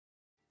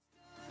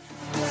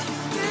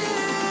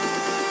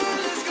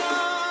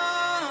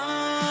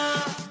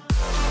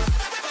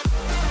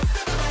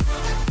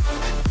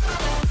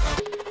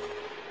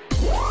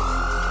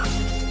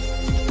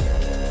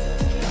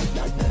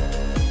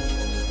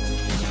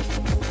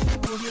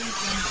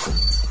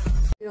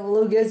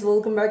guys,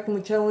 welcome back to my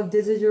channel. If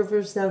this is your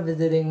first time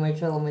visiting my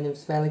channel, my name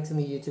is Felix. I'm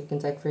a YouTube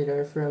content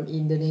creator from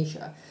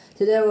Indonesia.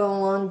 Today I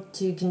want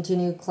to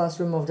continue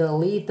Classroom of the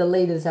Elite, the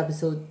latest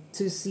episode,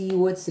 to see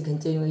what's the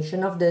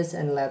continuation of this,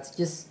 and let's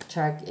just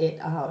check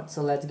it out.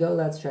 So let's go,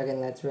 let's check, and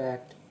let's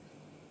react.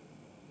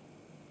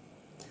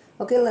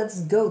 Okay, let's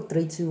go.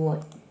 3, 2,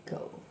 1,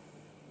 go.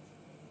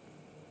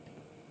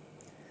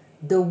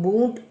 The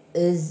wound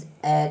is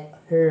at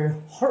her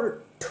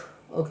heart.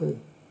 Okay.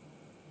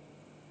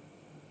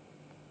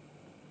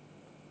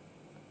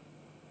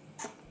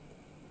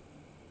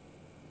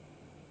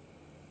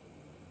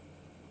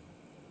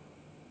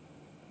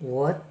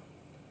 What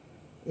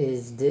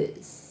is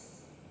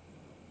this?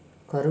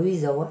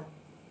 Karuizawa?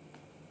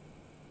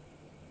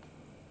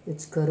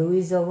 It's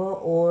Karuizawa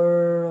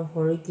or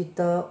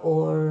Horikita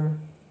or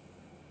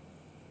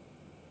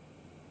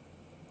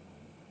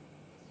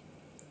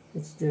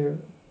it's their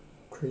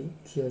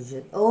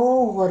Kyojet.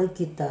 Oh,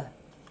 Horikita.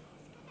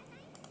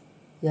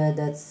 Yeah,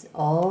 that's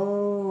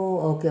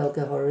okay,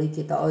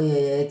 Horikita. Oh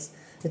yeah,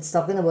 it's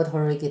talking about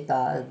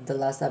Horikita, the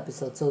last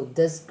episode. So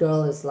this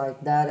girl is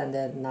like that, and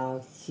then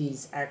now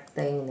she's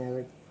acting and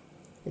everything.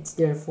 It's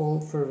their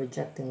fault for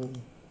rejecting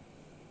me.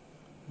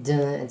 Duh,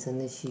 and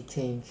suddenly she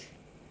changed.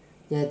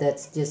 Yeah,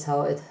 that's just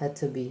how it had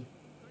to be.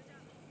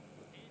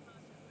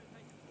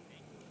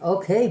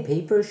 Okay,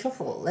 paper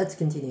shuffle. Let's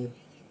continue.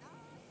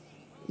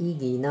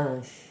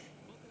 Iginash.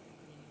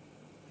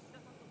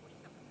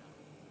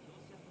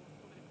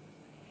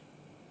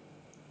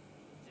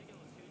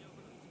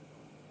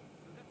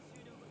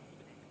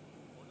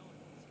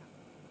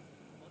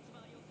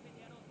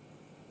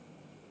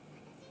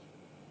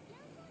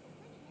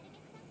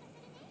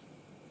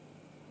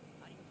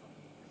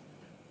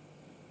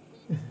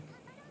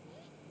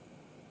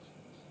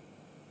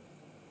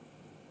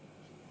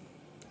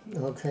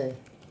 Okay.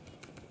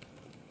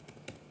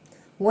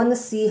 Wanna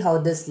see how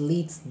this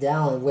leads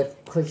down with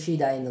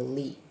Kushida in the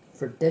lead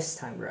for this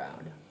time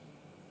round.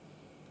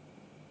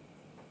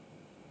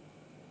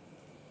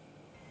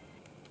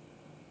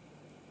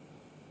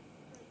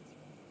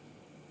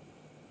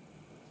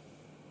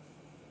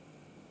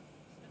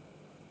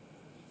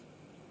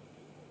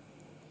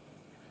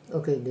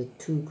 Okay, the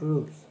two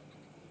groups.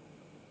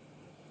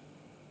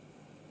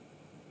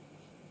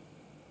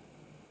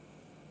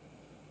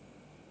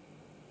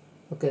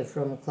 Okay,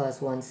 from class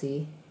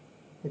 1C,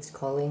 it's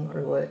calling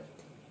or what?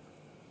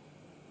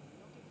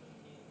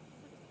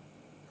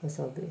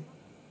 Wasabi.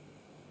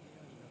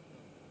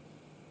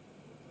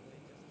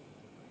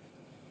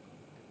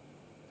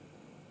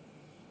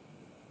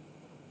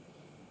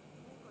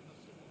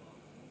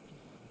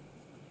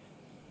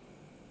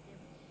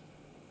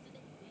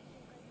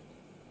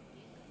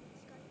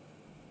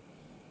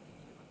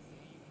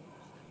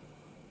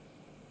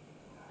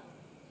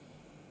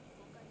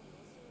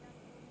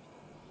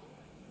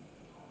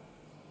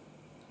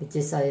 Which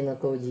is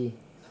ayanokoji.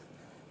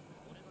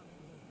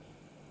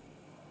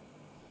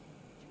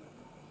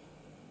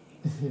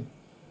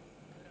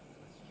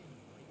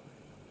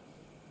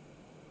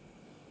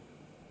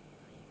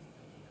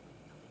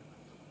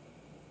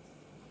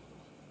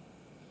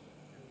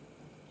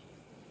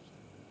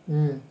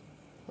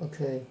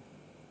 Okay.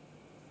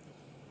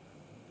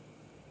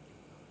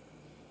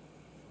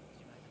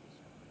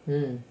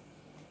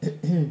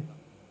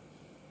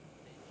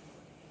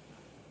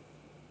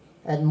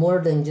 And more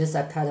than just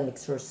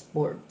academics or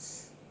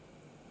sports.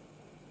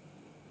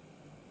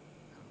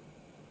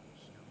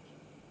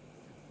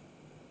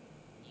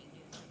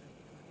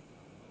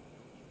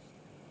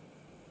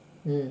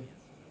 None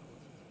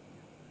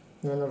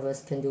of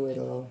us can do it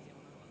alone.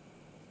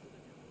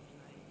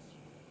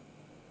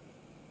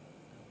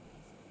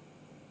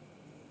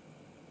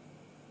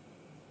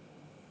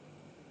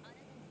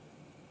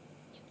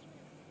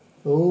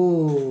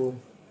 Oh.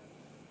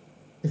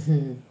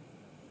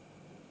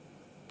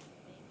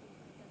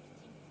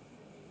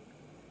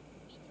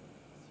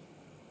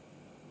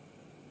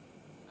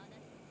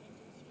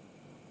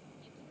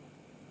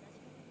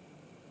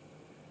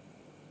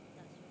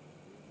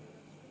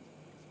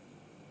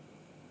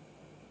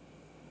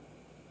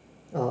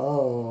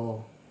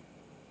 Oh.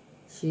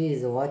 She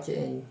is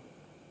watching.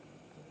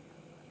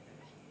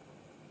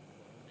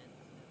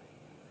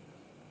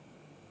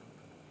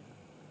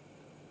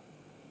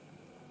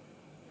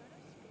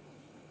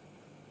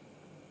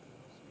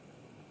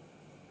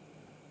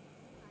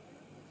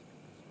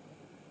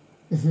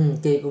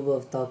 Capable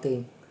of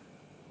talking.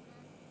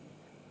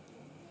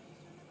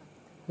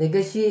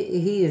 Because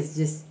he is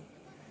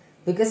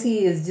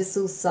just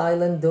so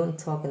silent, don't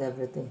talk and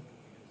everything.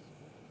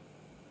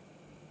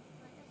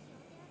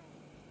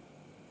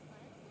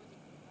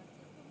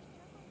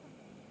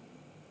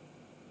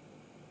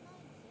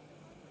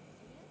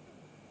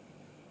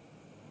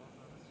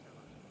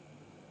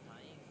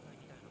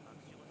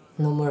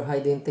 No more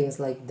hiding things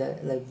like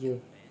that, like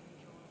you.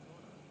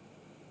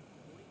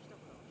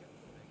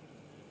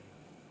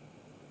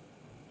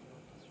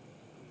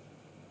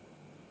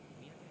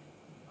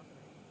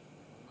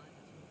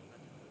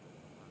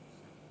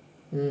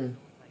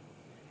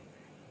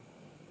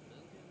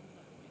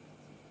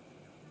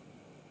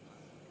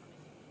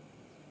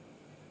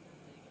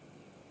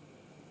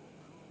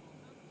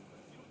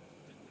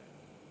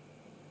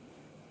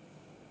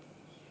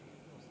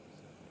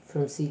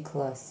 from C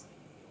class.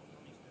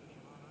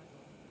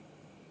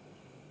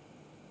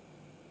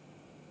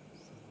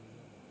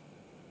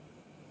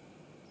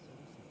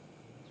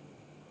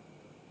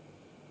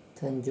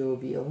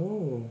 Tanjobi.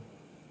 Oh.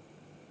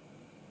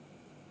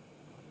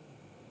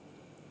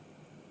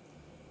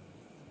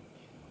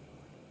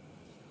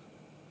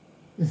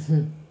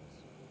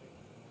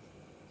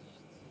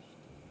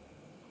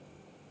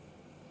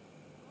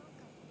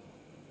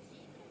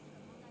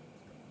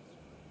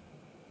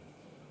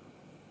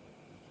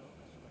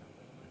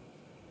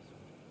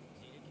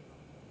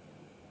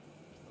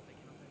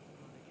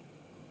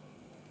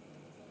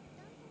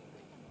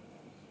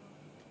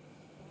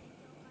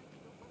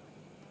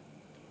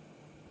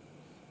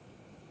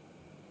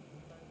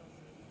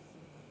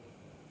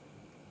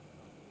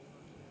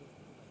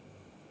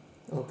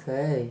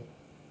 Okay.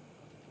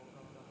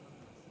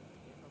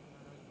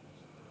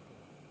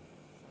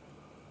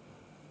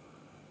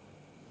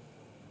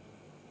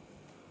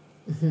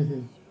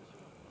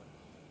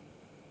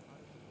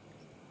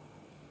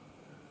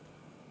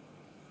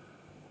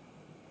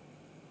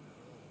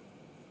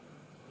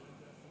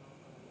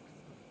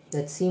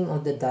 That seem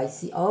of the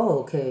dicey. Oh,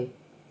 okay.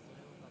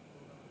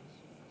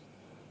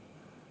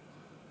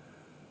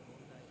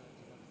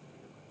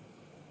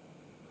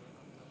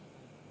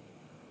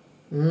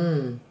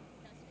 Hmm.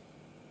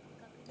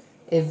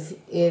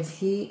 If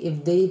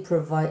they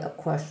provide a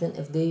question,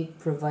 if they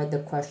provide the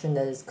question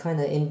that is kind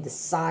of in the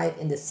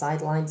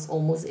sidelines,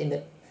 almost in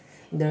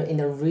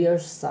the rear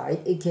side,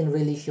 it can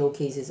really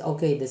showcases,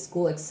 okay, the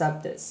school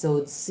accepted,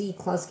 so C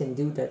class can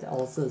do that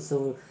also,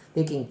 so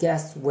they can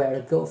guess where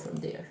to go from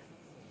there.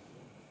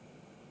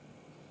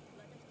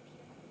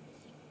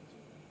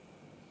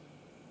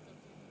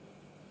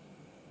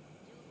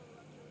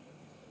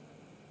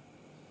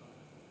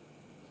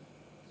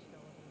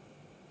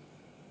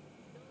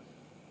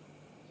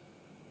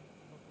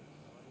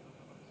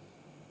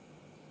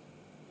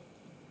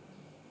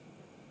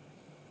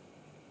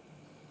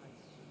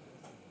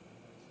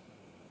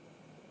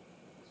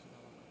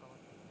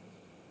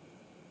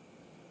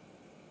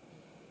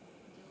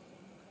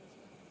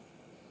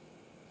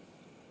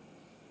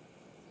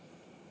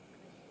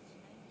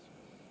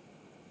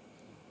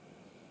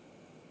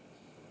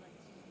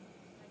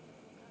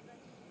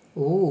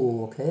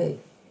 Oh, okay.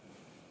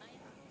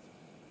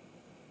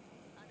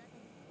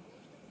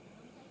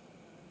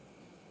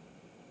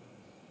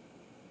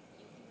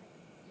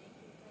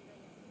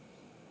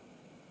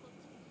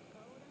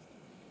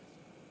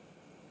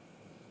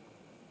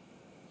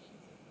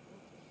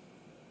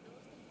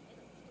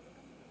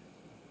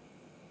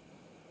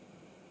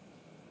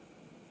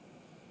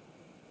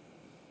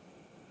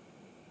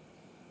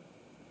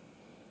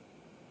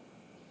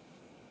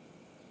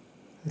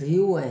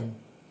 Ryuuen.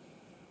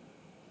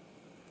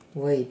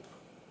 Wait.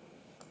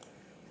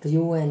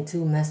 Ryuuen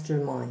to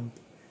mastermind.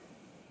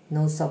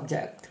 No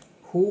subject.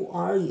 Who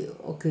are you?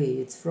 Okay,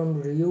 it's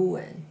from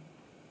Ryuuen.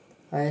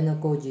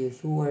 Ayanokoji,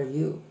 who are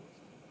you?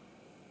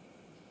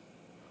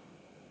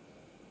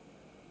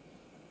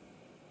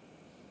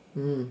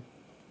 Hmm.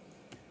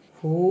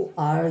 Who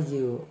are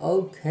you?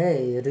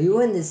 Okay,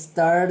 Ryuuen is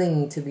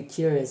starting to be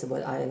curious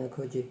about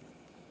Ayanokoji.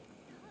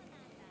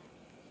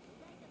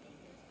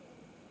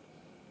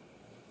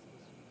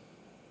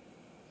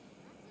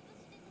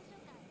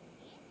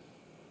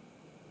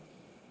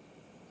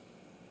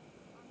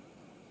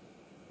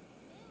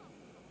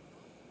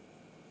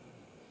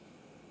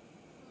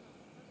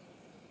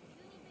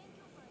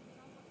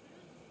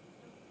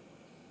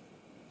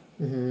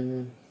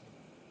 Mm-hmm.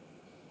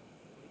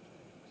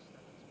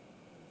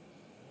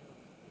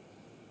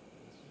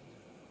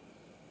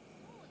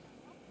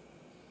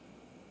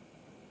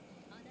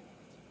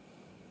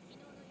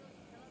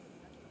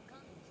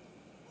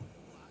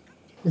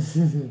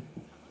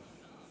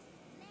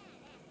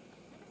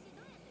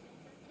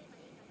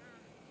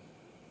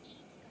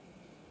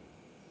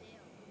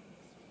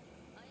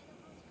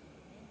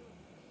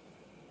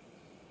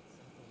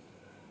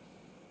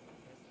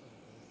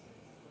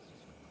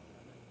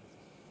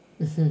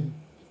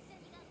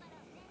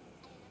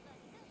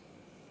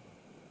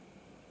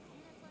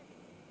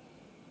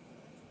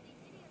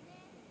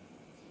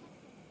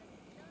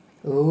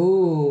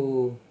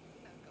 Oh,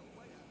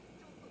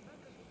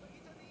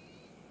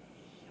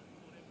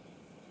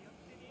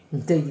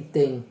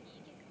 dating.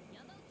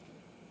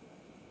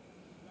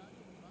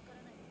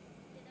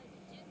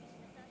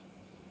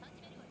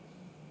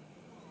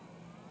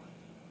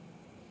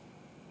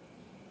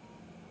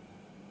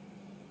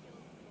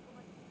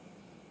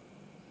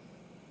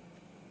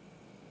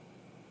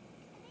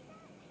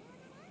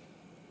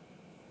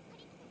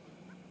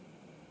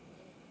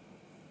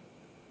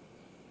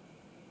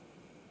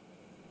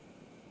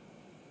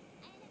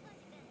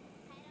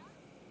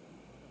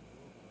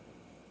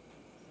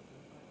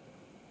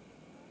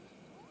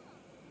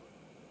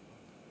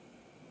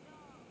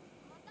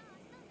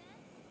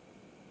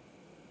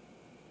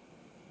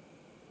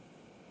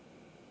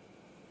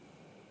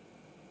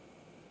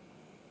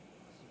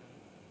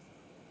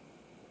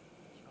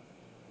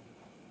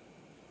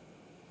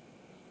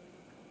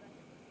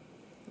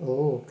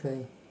 Oh,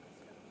 okay.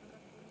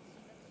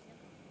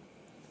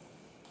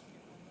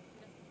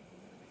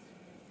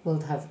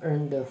 will have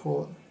earned their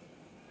whole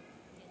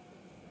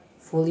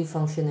fully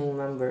functioning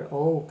member.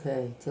 Oh,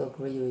 okay, till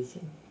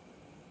graduation.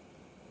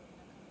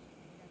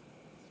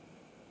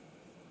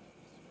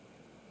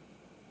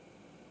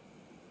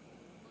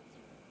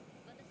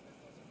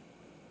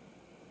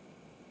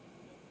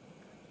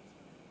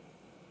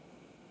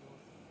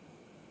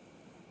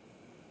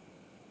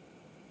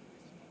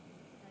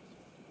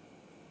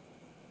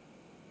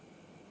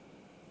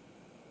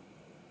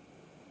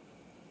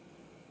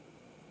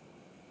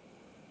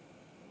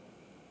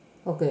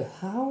 Okay,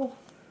 how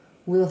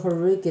will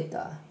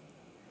Horikita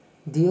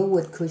deal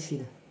with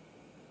Kushida?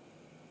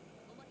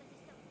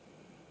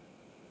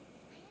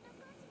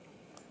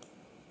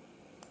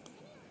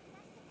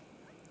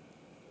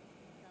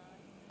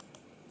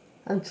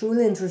 I'm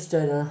truly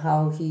interested in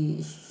how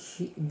she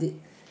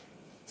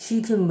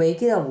can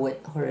make it up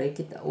with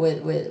Horikita,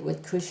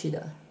 with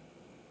Kushida.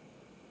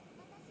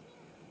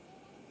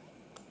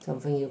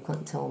 Something you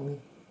can't tell me.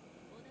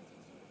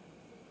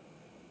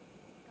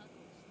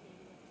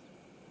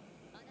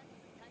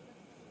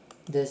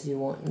 Does you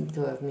want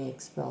to have me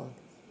expelled?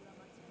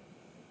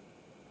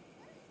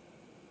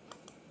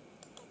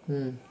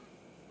 Hmm.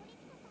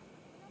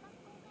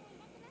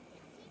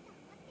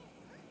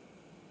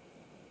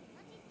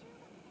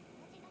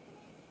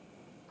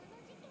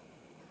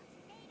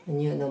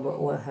 And you know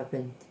about what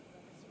happened.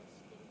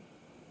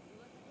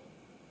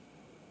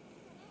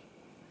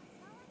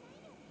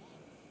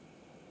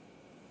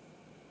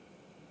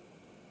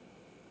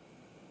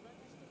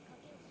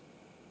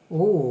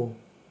 Oh,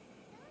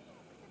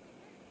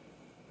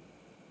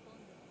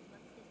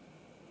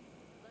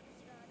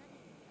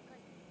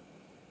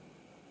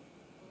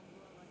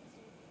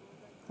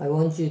 I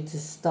want you to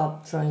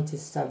stop trying to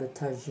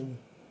sabotage me.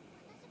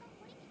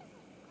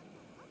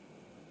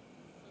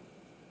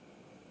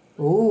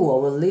 Oh,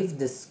 I will leave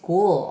the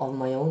school of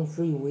my own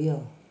free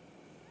will.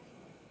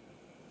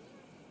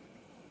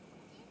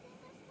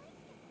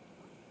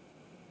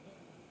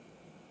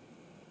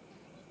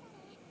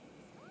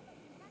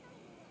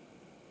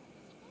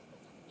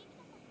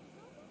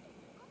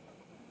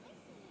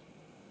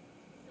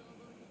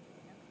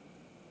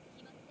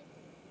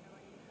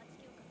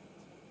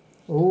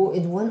 Oh,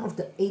 in one of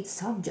the 8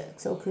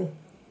 subjects, okay.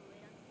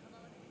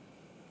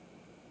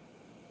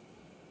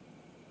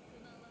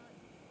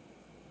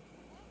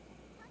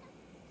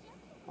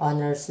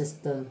 Honor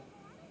system.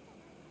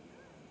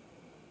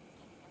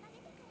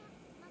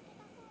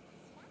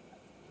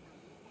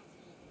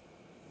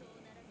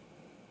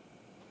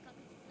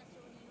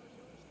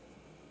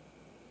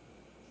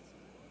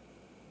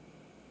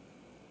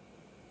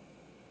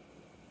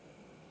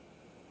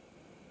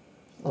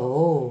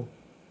 Oh.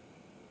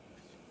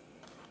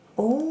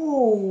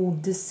 Oh,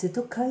 the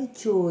Seto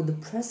Kaicho, the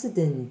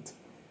president,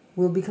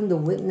 will become the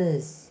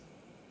witness.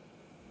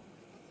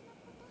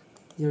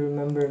 You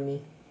remember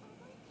me?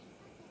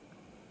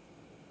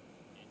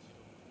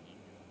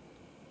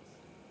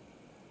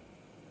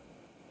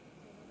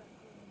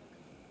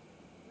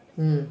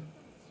 Hmm.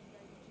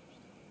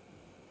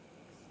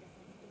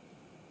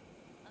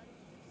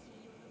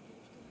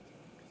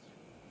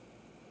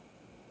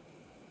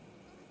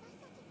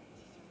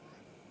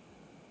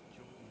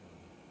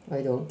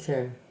 I don't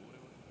care.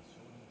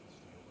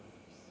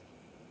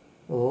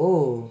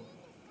 Oh.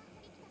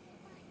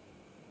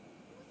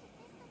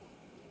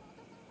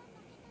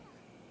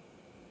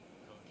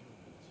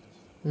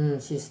 Hmm,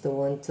 she's the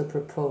one to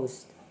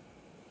propose.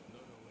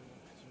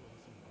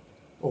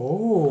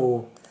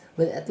 Oh.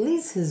 But at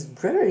least he's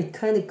very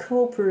kind of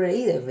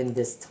cooperative in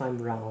this time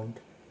round.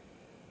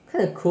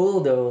 Kind of cool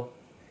though.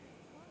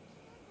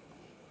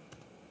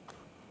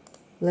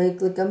 He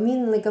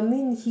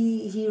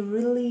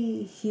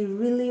really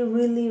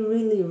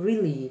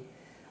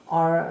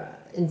are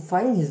in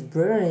fighting his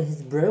brother, and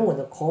his brother want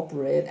to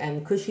cooperate,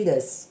 and Kushida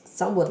is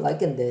somewhat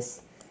liking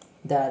this,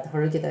 that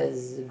Horikita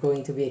is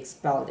going to be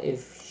expelled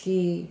if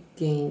she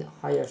gain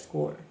higher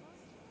score.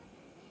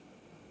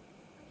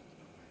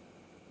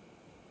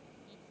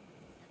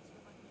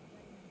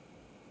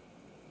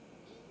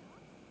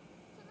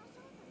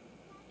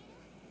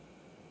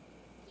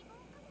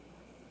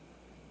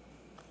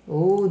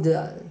 Oh,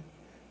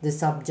 the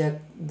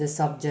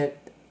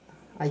subject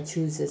I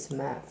choose is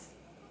math.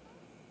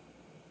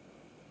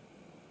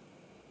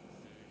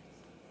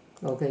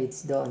 Okay,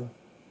 it's done.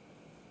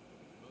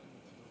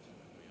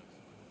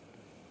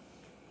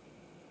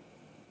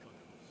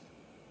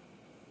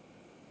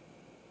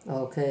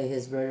 Okay,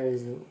 his brother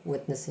is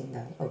witnessing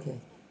that. Okay.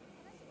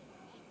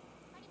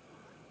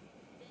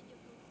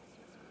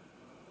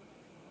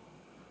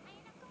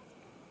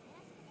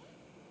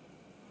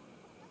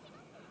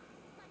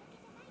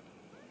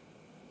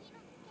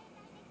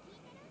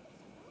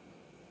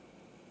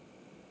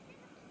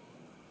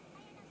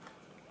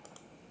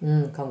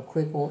 Come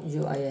quick, won't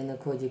you,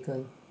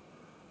 Ayanokoji-kun?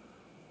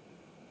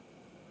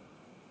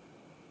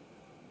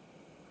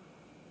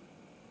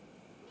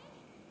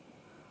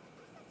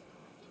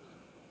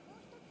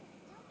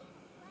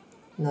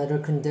 Another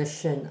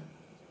condition.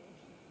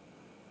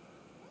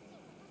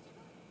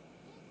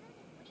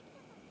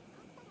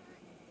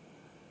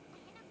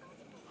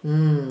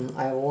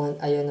 I want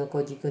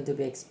Ayanokoji-kun to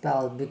be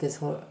expelled because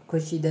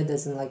Kushida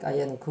doesn't like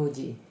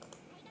Ayanokoji.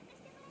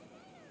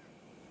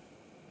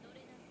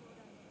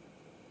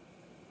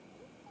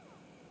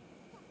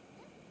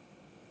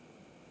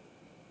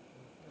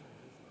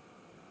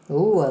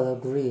 Oh, I'll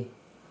agree.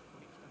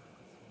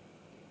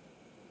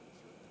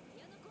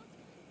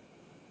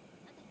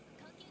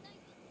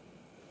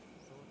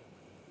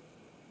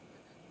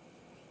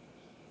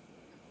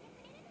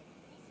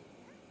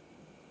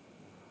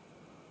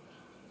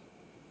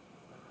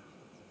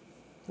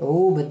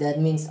 Oh, but that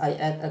means I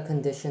add a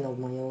condition of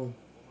my own.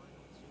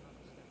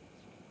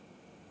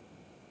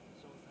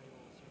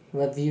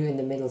 Review in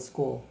the middle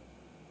school.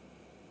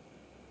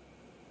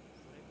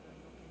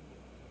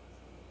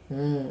 I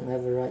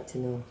have a right to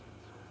know.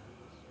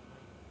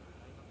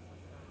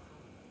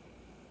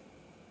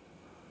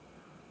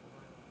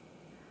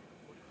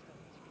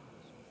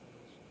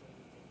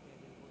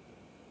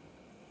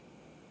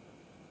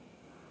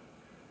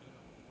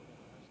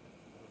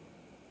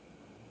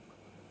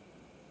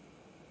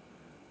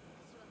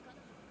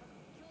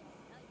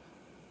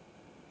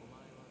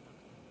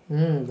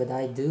 But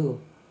I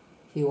do.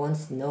 He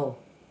wants to know.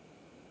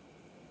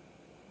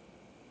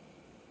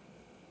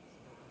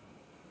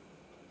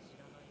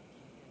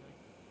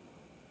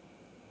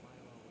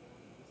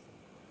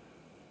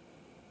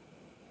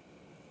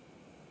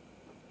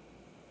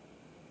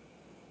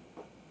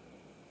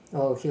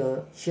 Oh,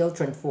 she'll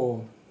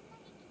transform.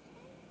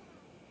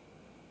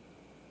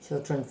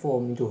 She'll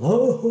transform into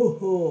ho ho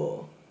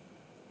ho.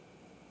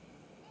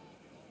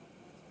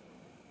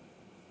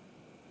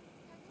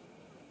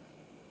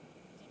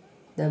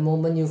 The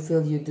moment you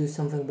feel you do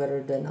something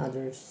better than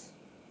others,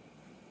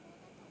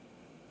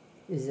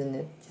 isn't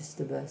it just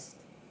the best?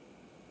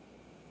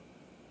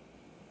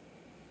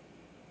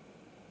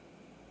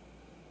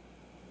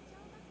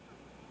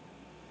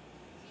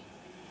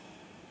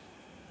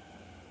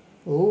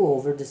 Oh,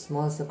 over the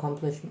smallest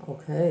accomplishment.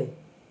 Okay.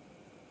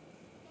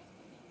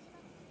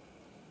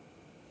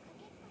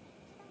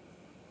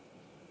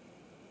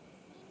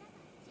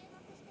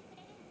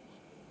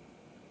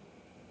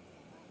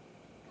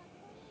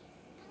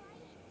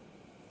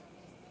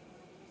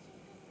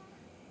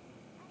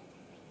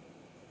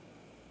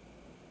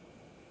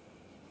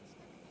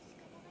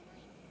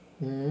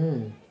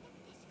 Hmm.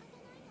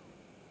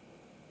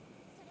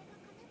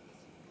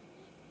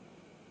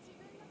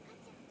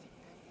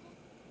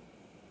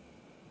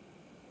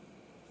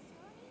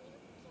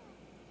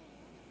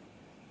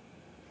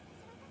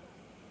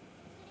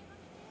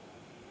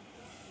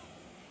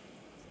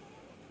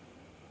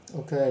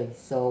 Okay,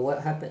 so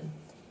what happened?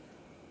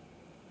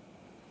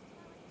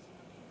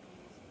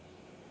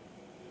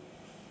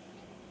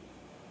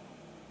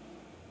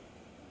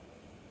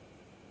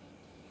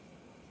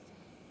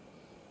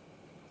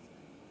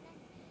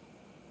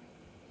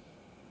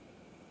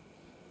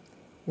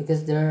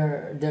 Because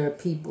there are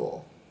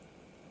people.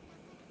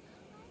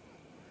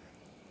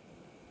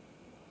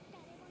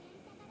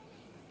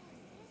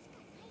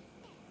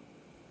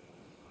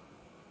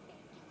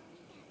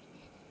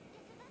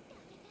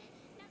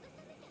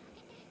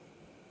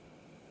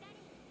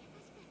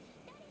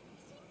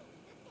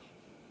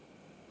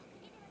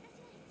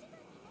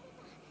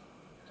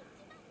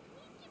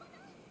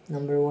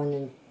 Number one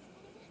in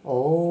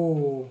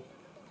oh.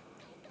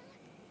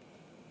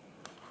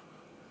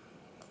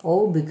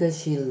 Oh, because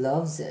she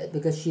loves it.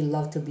 Because she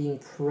loved to being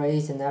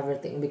praised and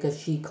everything. Because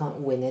she can't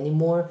win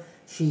anymore.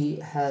 She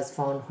has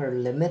found her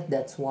limit.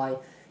 That's why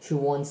she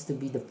wants to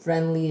be the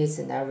friendliest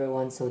and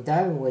everyone. So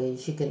that way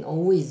she can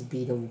always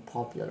be the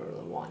popular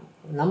one.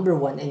 Number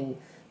one in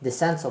the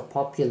sense of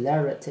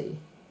popularity.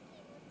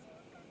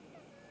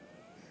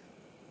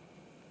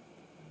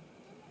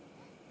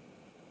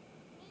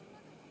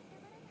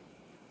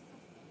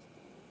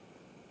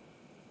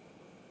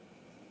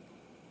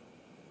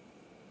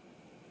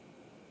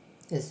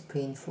 Is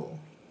painful.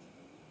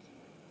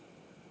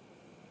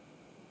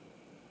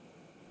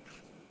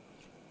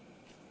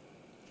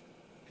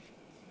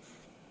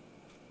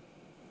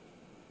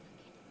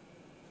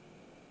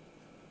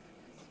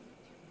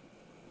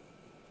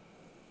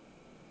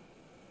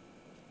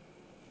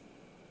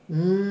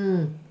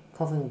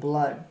 Coughing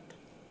blood.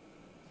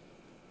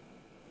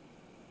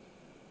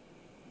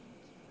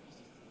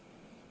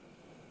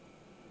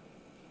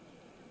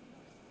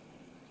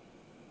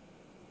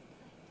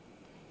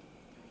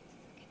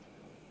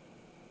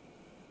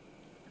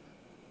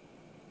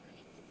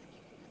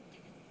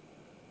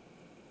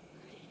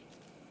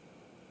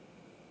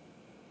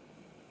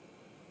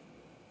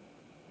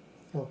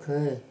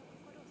 Okay.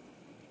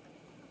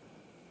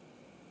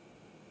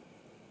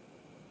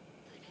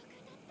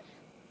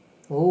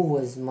 Oh,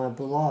 was my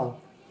blog.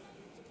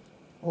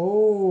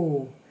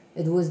 Oh,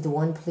 it was the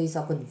one place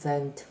I could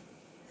vent.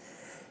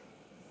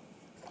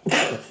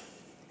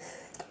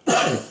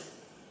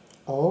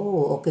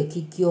 Oh, okay,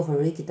 Kikyo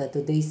Horikita.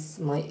 Today's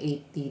my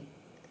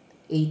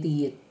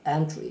 80th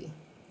entry.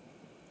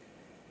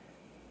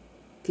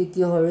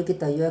 Kikyo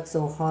Horikita, you act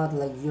so hot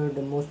like you're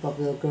the most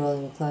popular girl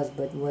in class,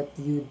 but what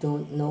you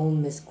don't know,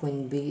 Miss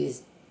Queen Bee,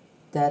 is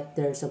that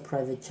there's a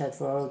private chat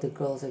for all the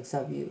girls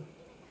except you.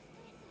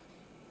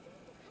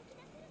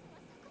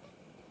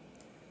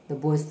 The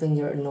boys think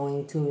you're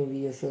annoying too, maybe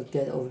you should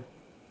get over.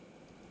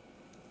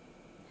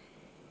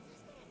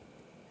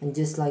 And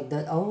just like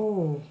that,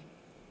 oh.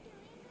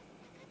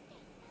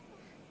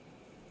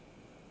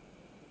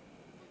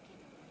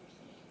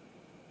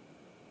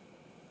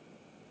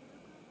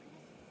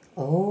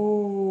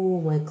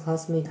 Oh, my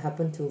classmate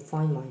happened to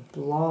find my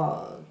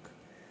blog.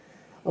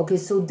 Okay,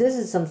 so this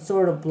is some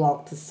sort of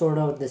blog to sort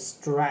out the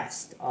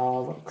stress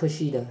of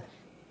Kushida.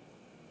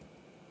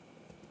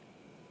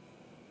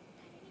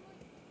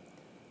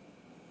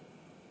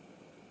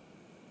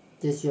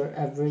 Just your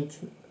average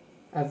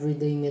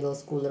everyday middle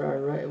schooler. I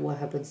write what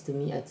happens to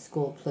me at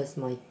school plus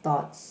my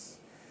thoughts.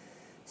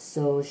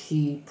 So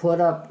she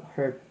put up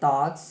her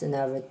thoughts and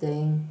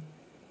everything.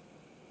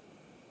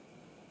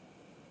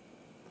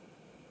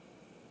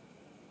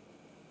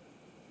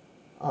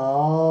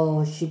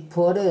 Oh, she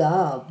put it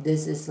up.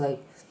 This is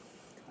like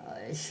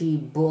she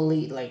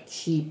bullied, like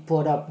she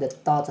put up the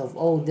thoughts of,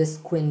 oh, this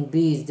queen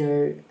bee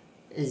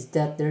is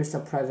that there's a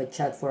private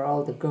chat for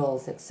all the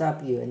girls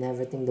except you and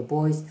everything. The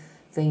boys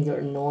think you're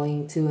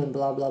annoying too and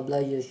blah blah blah.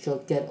 You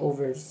should get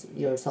over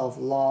yourself,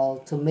 lol.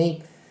 To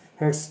make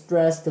her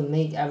stress, to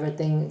make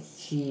everything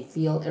she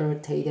feel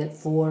irritated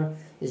for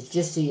is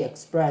just she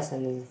express,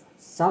 and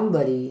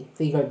somebody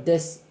figured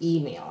this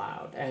email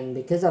out, and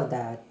because of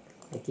that,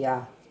 like,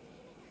 yeah,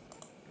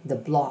 the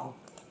blog.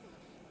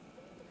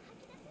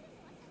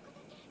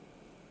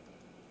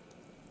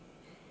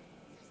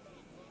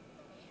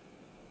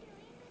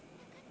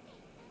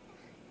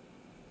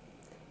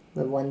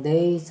 But one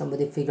day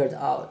somebody figured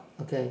out,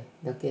 okay,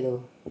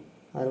 Dakedo,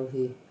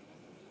 Haruhi.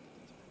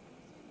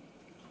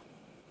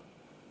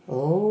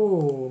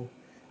 Oh,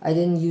 I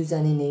didn't use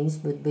any names,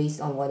 but based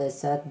on what I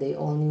said, they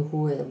all knew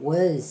who it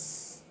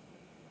was.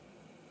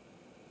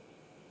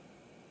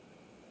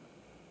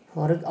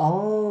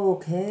 Oh,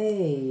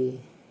 okay.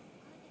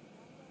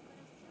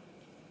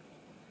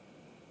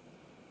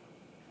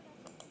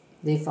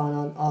 They found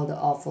out all the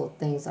awful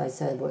things I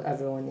said about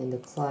everyone in the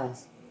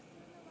class.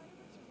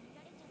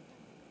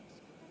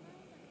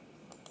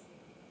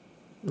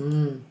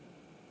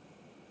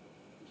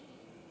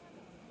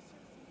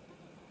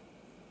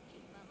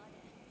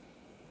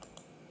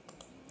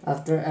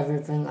 After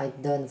everything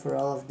I'd done for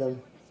all of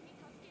them.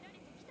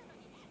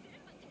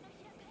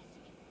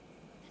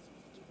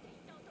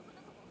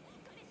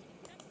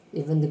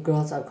 Even the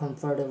girls are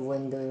comforted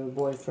when their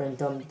boyfriend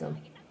dumped them.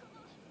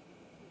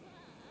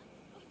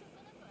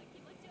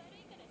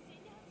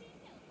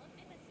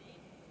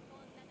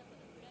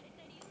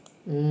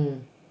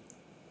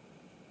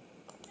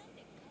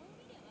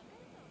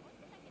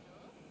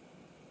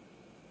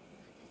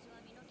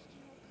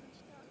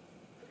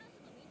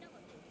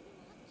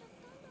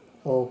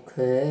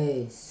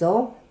 Okay,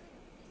 so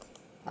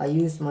I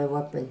used my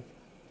weapon.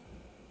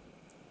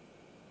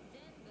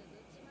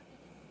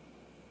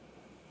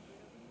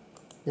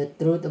 The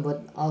truth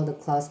about all the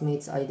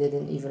classmates, I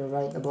didn't even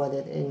write about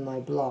it in my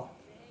blog.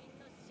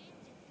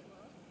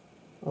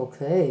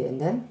 Okay, and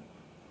then?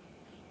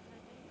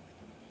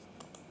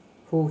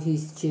 Who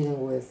he's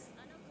cheating with.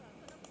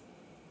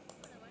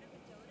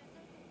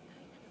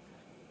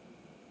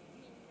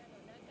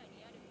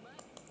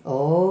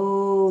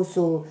 Oh,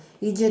 so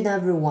each and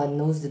everyone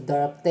knows the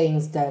dark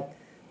things that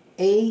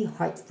A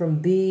hides from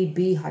B,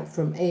 B hides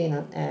from A,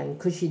 and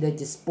Kushida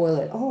just spoil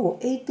it. Oh,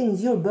 A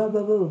thinks you're blah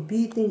blah blah,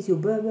 B thinks you're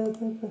blah blah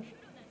blah blah.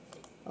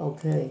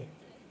 Okay.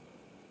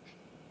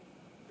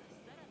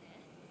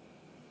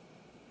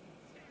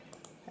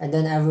 And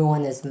then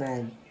everyone is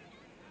mad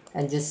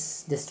and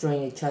just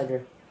destroying each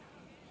other.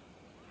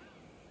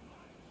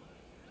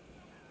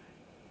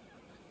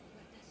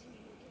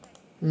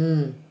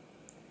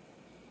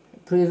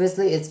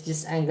 Previously, it's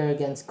just anger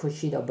against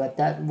Kushida, but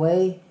that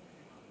way,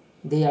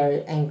 they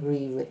are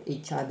angry with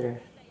each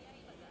other.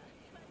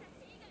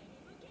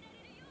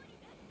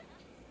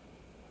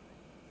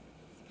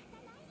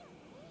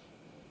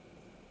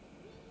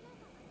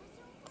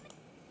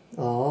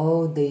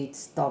 Oh, they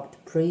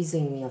stopped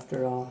praising me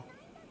after all.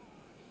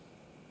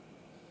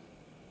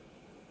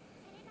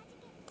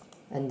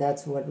 And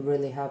that's what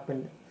really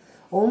happened.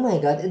 Oh my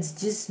god, it's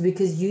just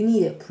because you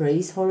need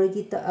praise,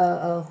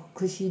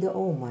 Kushida.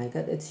 Oh my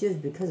god, it's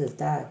just because of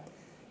that.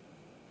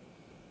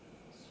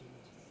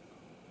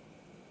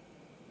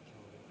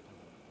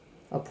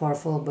 A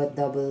powerful but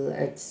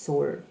double-edged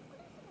sword.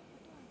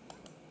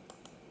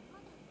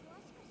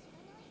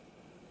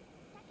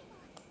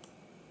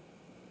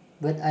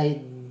 But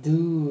I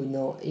do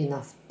know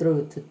enough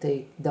truth to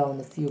take down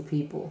a few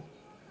people.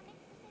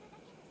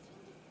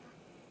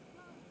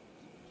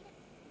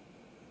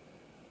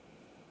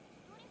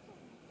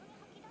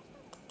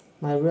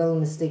 My real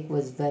mistake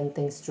was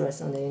venting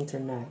stress on the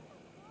internet.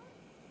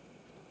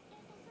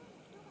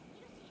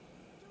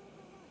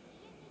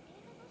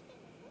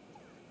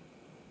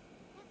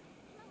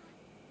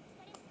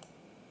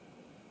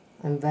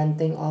 I'm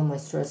venting all my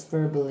stress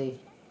verbally.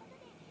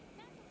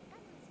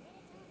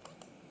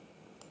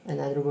 In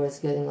other words,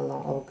 getting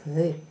along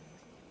okay.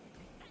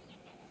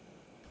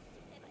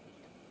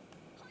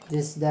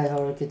 This that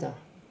Horikita.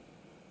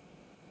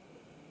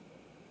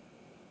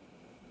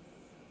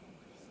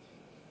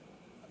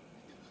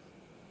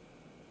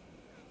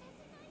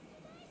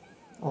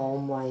 Oh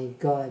my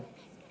god.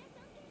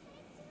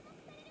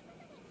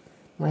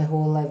 My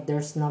whole life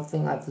there's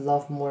nothing I've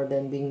loved more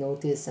than being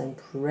noticed and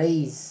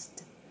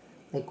praised.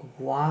 Like,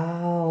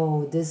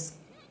 wow, this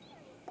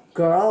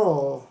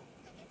girl.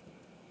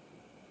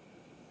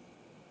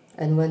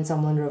 And when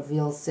someone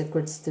reveals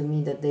secrets to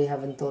me that they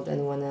haven't told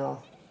anyone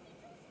else,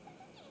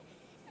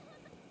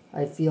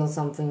 I feel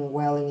something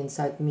welling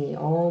inside me.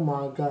 Oh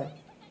my god.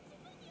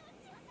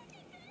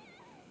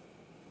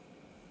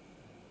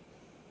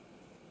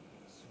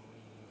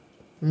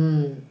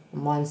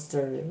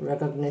 Monster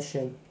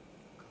recognition.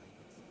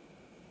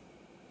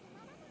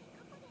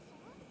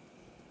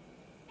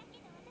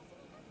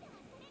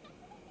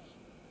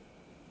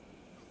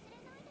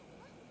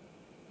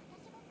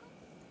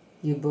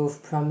 You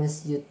both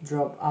promised you'd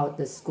drop out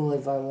the school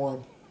if I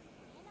won.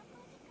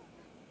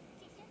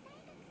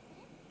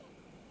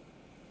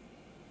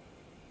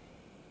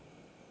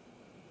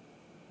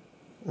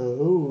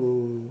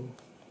 Ooh.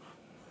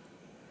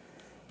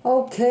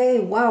 Okay,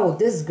 wow,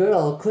 this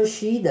girl,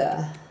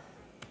 Kushida.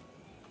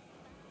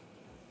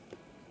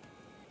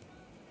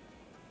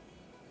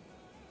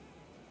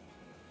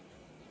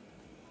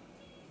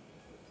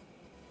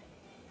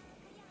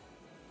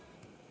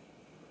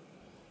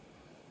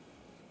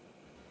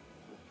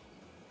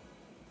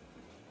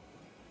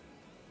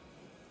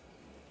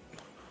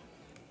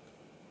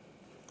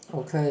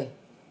 Okay.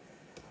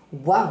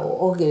 Wow,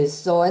 okay,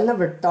 so I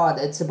never thought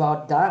it's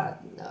about that.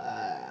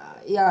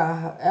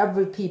 Yeah,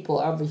 every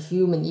people, every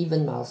human,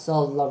 even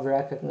myself, love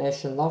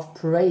recognition, love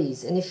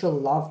praise, initial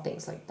love,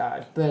 things like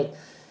that. But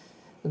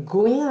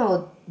going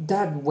out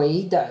that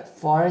way, that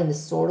far, in a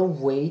sort of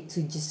way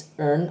to just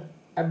earn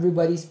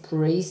everybody's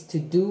praise, to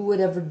do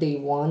whatever they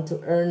want, to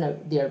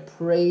earn their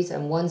praise,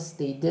 and once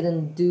they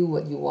didn't do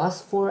what you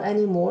asked for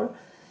anymore,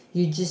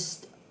 you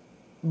just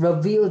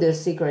reveal their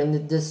secret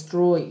and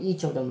destroy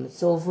each of them.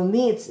 So for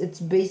me, it's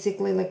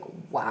basically like,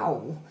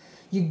 wow,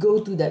 you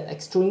go to that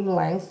extreme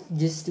length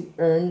just to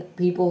earn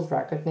people's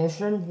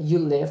recognition. You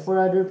live for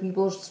other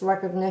people's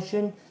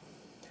recognition.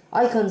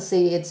 I can't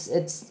say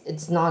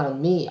it's not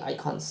on me. I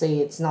can't say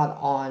it's not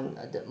on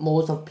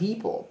most of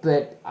people,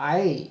 but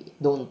I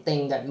don't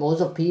think that most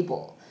of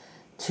people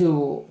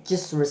to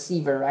just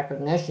receive a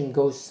recognition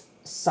goes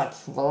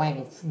such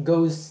length,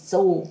 goes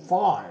so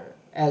far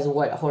as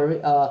what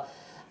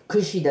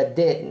Kushida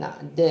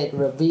did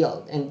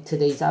reveal in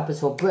today's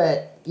episode.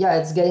 But yeah,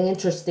 it's getting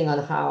interesting on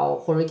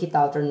how Horikita,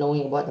 after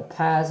knowing about the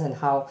past and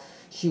how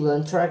she will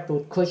interact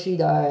with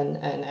Kushida,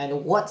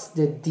 and what's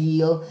the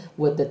deal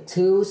with the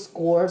two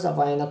scores of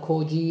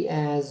ayanokoji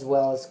as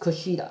well as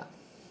Kushida.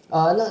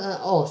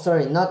 Oh,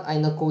 sorry, not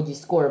ayanokoji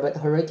score, but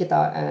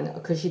Horikita and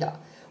Kushida.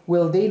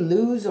 Will they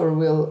lose, or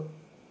will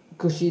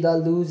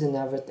Kushida lose and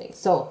everything?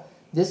 So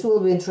this will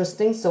be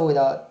interesting. So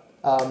without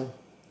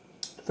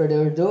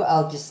further ado,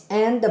 I'll just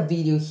end the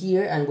video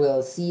here, and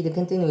we'll see the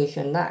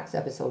continuation next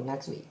episode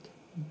next week.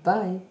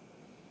 Bye.